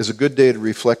is a good day to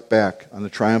reflect back on the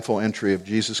triumphal entry of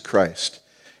Jesus Christ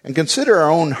and consider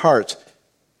our own hearts.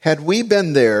 Had we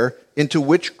been there, into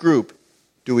which group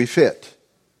do we fit?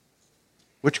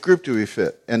 Which group do we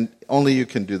fit? And only you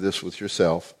can do this with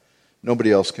yourself.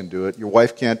 Nobody else can do it. Your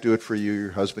wife can't do it for you.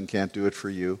 Your husband can't do it for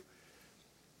you.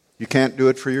 You can't do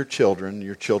it for your children.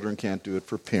 Your children can't do it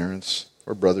for parents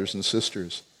or brothers and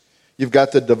sisters. You've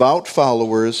got the devout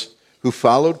followers who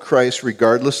followed Christ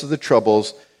regardless of the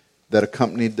troubles that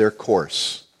accompanied their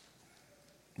course.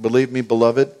 Believe me,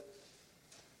 beloved,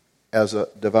 as a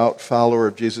devout follower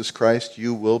of Jesus Christ,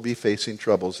 you will be facing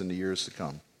troubles in the years to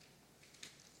come.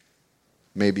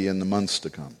 Maybe in the months to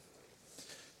come.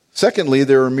 Secondly,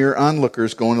 there are mere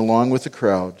onlookers going along with the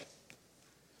crowd.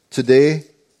 Today,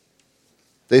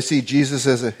 they see Jesus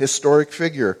as a historic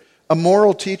figure, a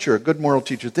moral teacher, a good moral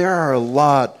teacher. There are a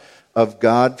lot of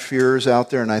God-fearers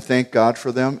out there, and I thank God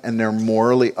for them, and they're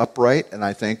morally upright, and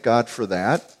I thank God for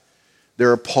that.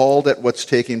 They're appalled at what's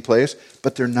taking place,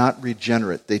 but they're not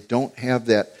regenerate. They don't have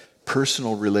that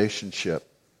personal relationship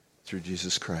through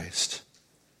Jesus Christ.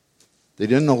 They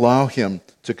didn't allow him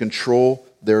to control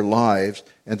their lives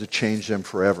and to change them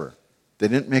forever. They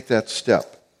didn't make that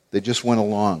step. They just went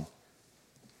along.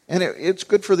 And it's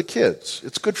good for the kids.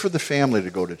 It's good for the family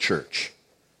to go to church.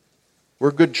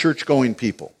 We're good church-going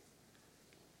people.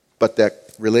 But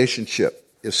that relationship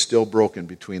is still broken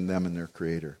between them and their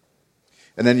Creator.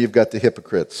 And then you've got the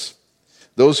hypocrites.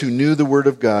 Those who knew the Word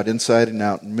of God inside and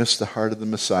out and missed the heart of the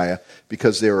Messiah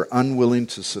because they were unwilling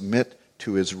to submit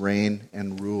to his reign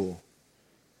and rule.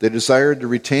 They desired to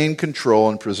retain control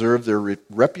and preserve their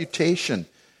reputation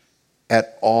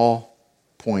at all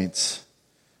points.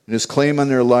 And his claim on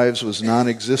their lives was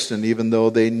non-existent, even though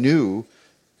they knew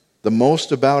the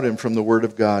most about him from the Word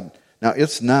of God. Now,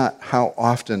 it's not how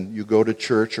often you go to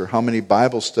church or how many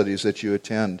Bible studies that you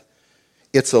attend.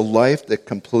 It's a life that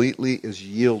completely is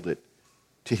yielded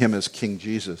to him as King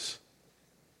Jesus.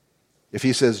 If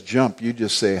he says jump, you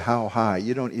just say how high.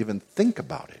 You don't even think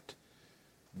about it.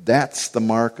 That's the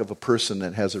mark of a person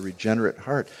that has a regenerate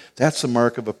heart. That's the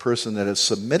mark of a person that has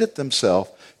submitted themselves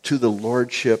to the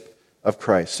lordship of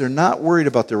Christ. They're not worried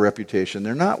about their reputation.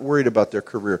 They're not worried about their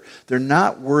career. They're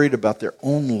not worried about their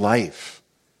own life.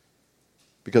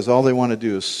 Because all they want to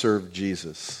do is serve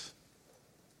Jesus.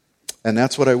 And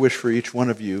that's what I wish for each one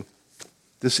of you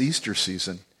this Easter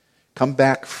season. Come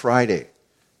back Friday.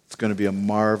 It's going to be a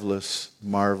marvelous,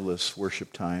 marvelous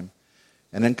worship time.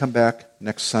 And then come back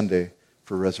next Sunday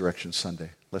for Resurrection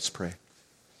Sunday. Let's pray.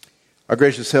 Our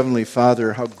gracious Heavenly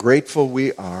Father, how grateful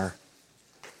we are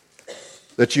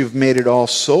that you've made it all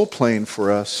so plain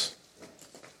for us.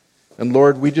 And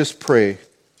Lord, we just pray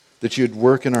that you'd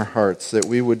work in our hearts, that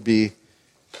we would be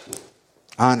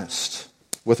honest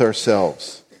with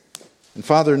ourselves. And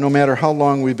Father, no matter how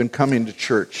long we've been coming to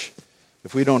church,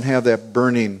 if we don't have that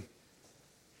burning,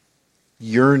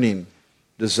 yearning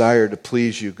desire to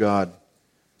please you, God,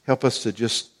 help us to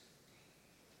just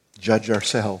judge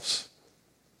ourselves,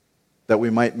 that we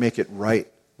might make it right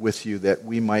with you, that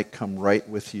we might come right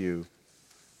with you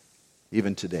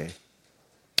even today.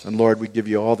 And Lord, we give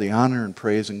you all the honor and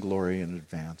praise and glory in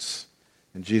advance.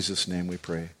 In Jesus' name we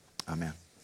pray. Amen.